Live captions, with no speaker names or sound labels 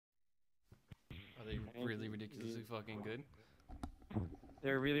really ridiculously fucking good.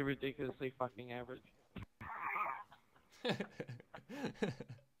 They're really ridiculously fucking average. I'm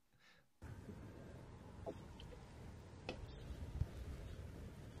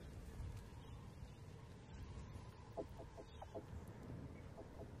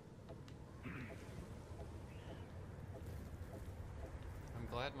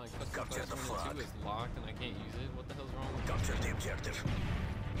glad my custom class 1 and 2 is locked and I can't use it. What the hell's wrong with Capture the objective.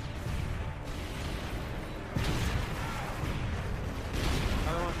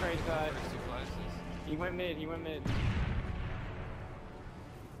 Another one straight side. First 2 classes? He went mid, he went mid.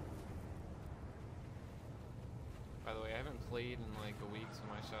 By the way, I haven't played in like a week, so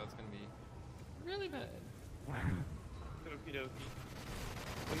my shot's gonna be really bad. Okie dokie.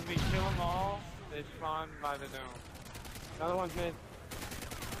 When we kill them all, they spawn by the dome. Another one's mid.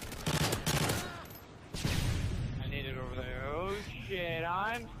 I need it over there. Oh shit,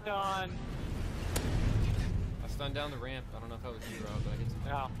 I'm stunned. I stunned down the ramp. I don't know if that was you, Rob, but I hit some.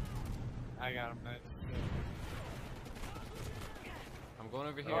 No. I got him, man. I'm going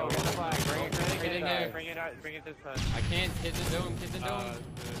over here. Oh, get the flag. Bring it Right in there. Bring it out. Bring it this side. I can't hit the dome. Hit the dome.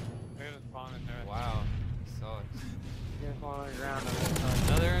 They're gonna spawn in there. Wow. He sucks. You're gonna spawn on the ground on this side.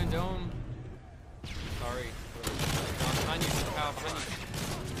 Another in dome. Sorry. Behind you, pal. Behind you.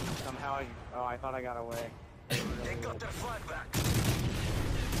 Somehow I thought I got away. They got their flag back.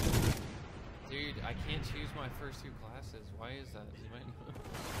 Dude, I can't choose my first 2 classes. Why is that? You might know.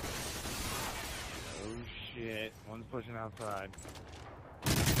 Oh shit. One's pushing outside.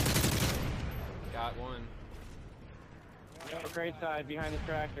 Got one. Great side behind the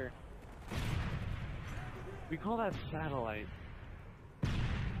tractor. We call that satellite.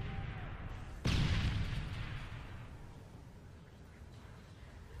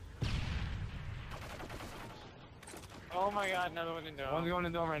 Oh my god, another one in dome. One's going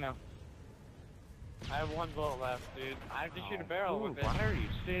in dome right now. I have 1 bullet left, dude. I have to shoot a barrel with it. Why are you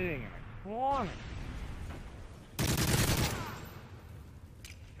sitting in a corner?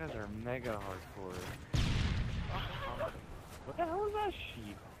 You guys are mega hardcore. What the hell is that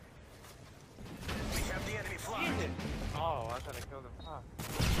sheep? We have the enemy flag. Oh, I thought I killed him. Huh.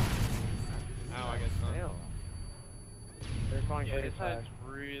 Ow, I guess not. Fail. They're going to this side's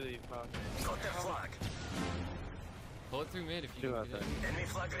really fucking. Got their flag. Pull it through mid if you Do can it. do that. Enemy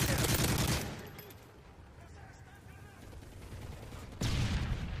flag right there.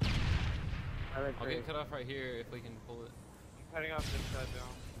 I'll get cut off right here if we can pull it. I'm cutting off this side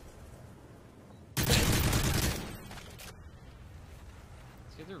dome.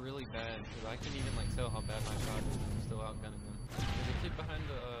 These kids are really bad, because I can even like tell how bad my shot is and I'm still outgunning them. There's a kid behind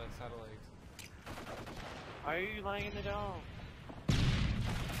the satellites. Why are you laying in the dome?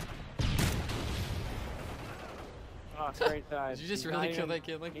 Oh, straight side. Did you just really kill that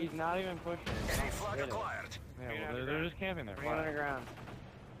kid like He's that? not even pushing. Enemy flag acquired. Yeah, well, they're just camping there. Bring it underground.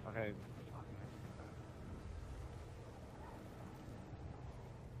 Okay.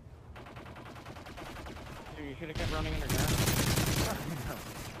 Dude, you should have kept running underground.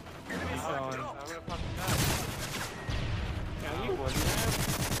 Enemy flag I would dropped. have fucking died. Yeah, you wouldn't have.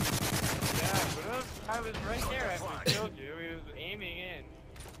 Yeah, I would have. I was right there after he killed you. He was aiming in.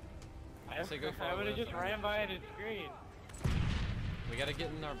 I would have just ran by his screen. We gotta get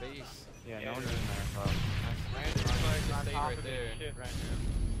in our base. Yeah, no one's in there, bro. I just stay right there. Shit right now.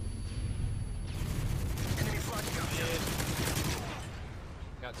 Enemy flag captured.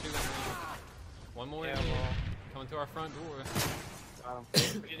 Got 2 in there. 1 more in Yeah, here. well. Coming to our front door. Got him.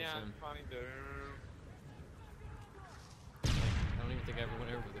 Get down, funny dude. I don't even think I ever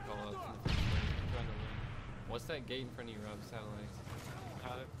went over the call outs in the first place. I'm trying to win. What's that gate in front of you, Rob? Satellites.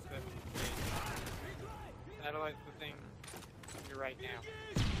 Satellite's the thing. You're right now.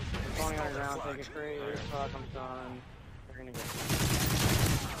 We're falling on the ground, take a straight. Fuck, I'm done. We're gonna get.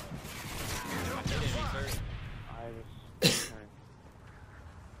 I was.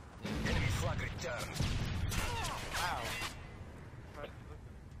 Enemy flag returned. Wow.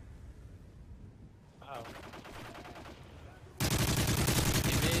 Oh.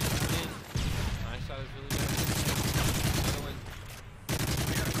 He mid. My shot is really bad. Another one.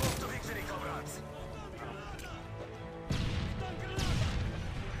 We are close to victory, comrades.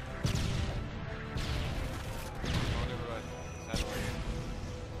 Going over by satellite.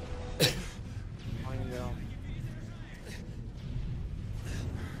 On you go.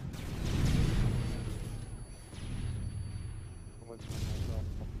 What's my myself?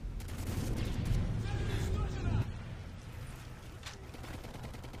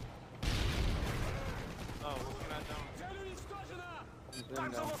 Oh, what's that down? He's in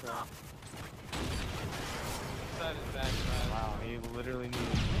down south. That is bad. Wow, he literally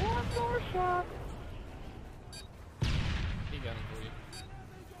needed one more shot. got him for you.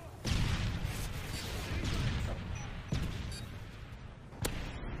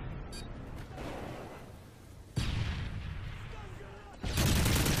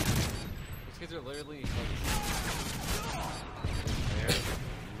 These kids are literally like,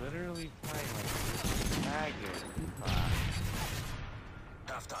 they're literally playing like maggots.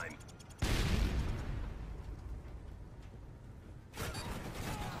 Half time.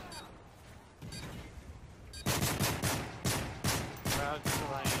 Crowd's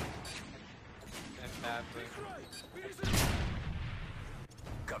playing. And badly.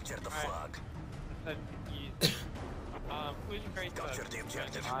 Capture the Alright. flag. That's easy. Who's your great Capture the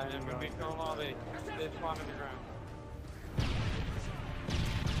objective. And then when we kill them all, they spawn on the ground.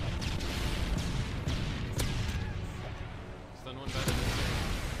 stun one better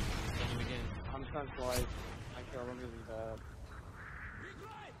than stun him again. I'm stunned twice. I killed him really bad.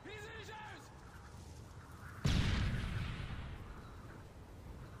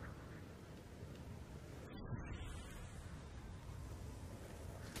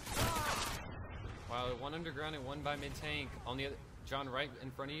 Wow, one underground and one by mid tank. On the other, John, right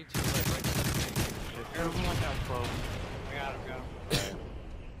in front of you. Two left, right in front of the tank. Everyone like that close. I got him, go. Okay.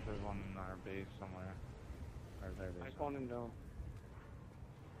 There's one in our base somewhere. Or their I base. spawned him down.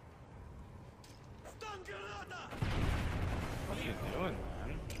 What are you doing,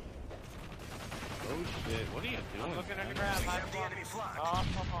 man? Oh shit, what are you doing? I'm looking man? underground, We my have the spawn. enemy flag. Oh,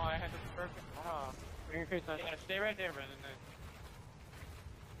 I had this perfect. Oh. Bring your face on. Yeah, stay right there, Brendan. Then,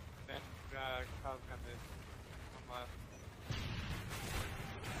 Kyle's got this. One left.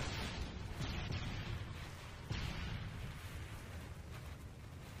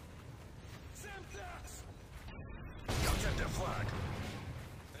 Capture the flag.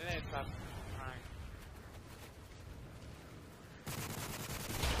 And then it's up. Alright.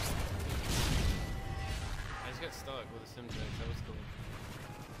 I just got stuck with a Simtex. That was cool.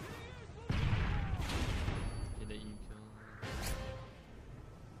 Kid that you killed.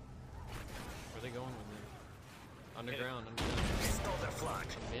 Where are they going with it? Underground, underground. We stole their flag.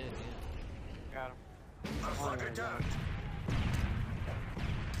 Mid, yeah. Got him. Our flag returned.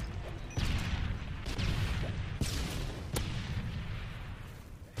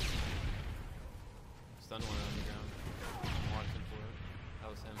 Stun one underground. I'm watching for it. That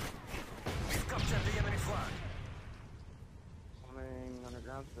was him. We've captured the enemy flag. Coming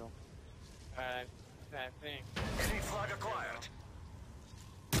underground still. Alright, that thing. Enemy flag acquired.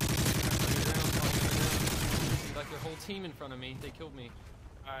 Underground. Like their whole team in front of me. They killed me.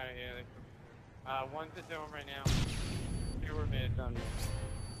 Alright, yeah, they one's at dome right now. Two were mid. Done.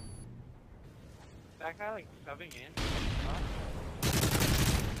 That guy like subbing in?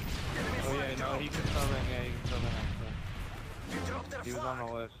 Enemy Oh flag yeah, no, down. he can sub in, yeah, he can sub in actually. We dropped their He was on flag.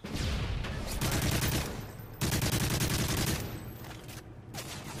 the list.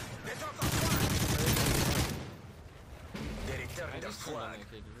 They dropped the flag. They I returned their just killed on flag.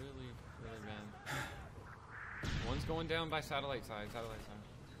 that kid. Really, really bad. One's going down by satellite side. Satellite side.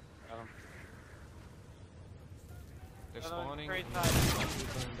 Got him. They're Another spawning. straight and side.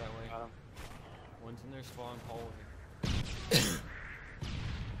 they're going that way. Got him. One's in their spawn hallway.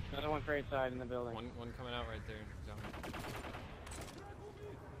 Another one straight side in the building. One coming out right there. John.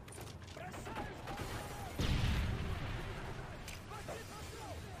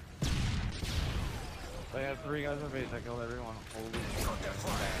 They had 3 guys on base, I killed everyone. Holy shit. Got their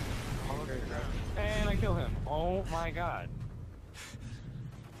flag. And I killed him. Oh my god.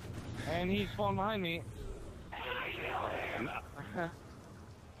 And he spawned behind me.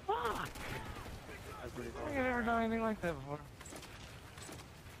 Fuck! That's pretty I cool. think I've never done anything like that before.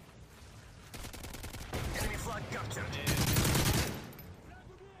 Enemy flag captured.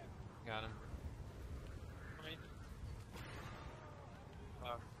 Got him. Right. Oh. I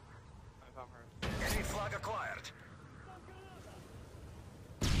thought her. Enemy flag acquired.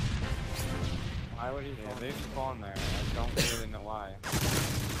 Why would he Yeah, spawn? they spawned there. I don't really know why.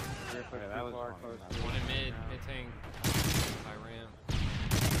 You're Yeah, that was far funny. close That to One it. in mid. Yeah. Mid tank. I ran.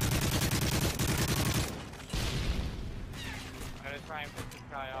 I gotta try and pick this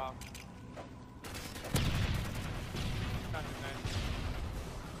guy off. Kind of nice.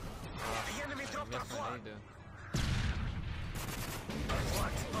 The enemy I dropped our missed my flag. nade though. Our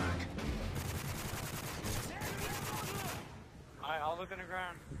flag's back. Alright, I'll look on the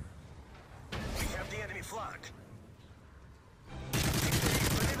ground. We have the enemy flag.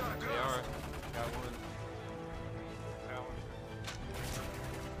 Within our They grasp. are. Got one. Got one.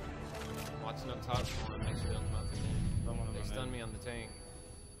 Watching up top spawn. Make sure they don't come out the mid. Someone in They the stunned mid. me on the tank.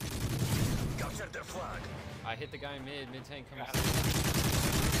 Captured their flag. I hit the guy mid. Mid tank coming. Got it.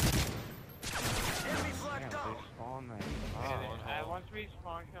 Enemy flag Damn, down. they spawned there. Yeah, Oh. we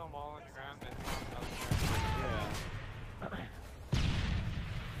spawn kill them all on the ground and Yeah.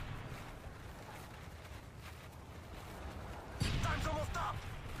 Time's almost up!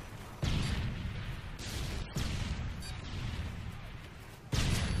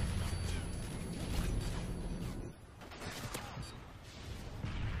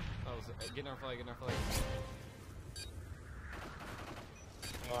 Oh, so, get our flag, get our flag.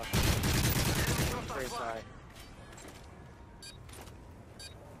 Enemy on Straight top flag. side.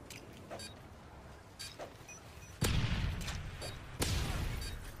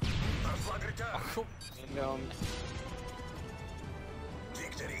 Our flag returned. Oh, In dome.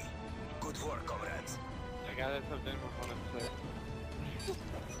 Victory. Good work, comrades. I got it something with one of the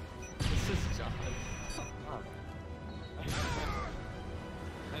this is John.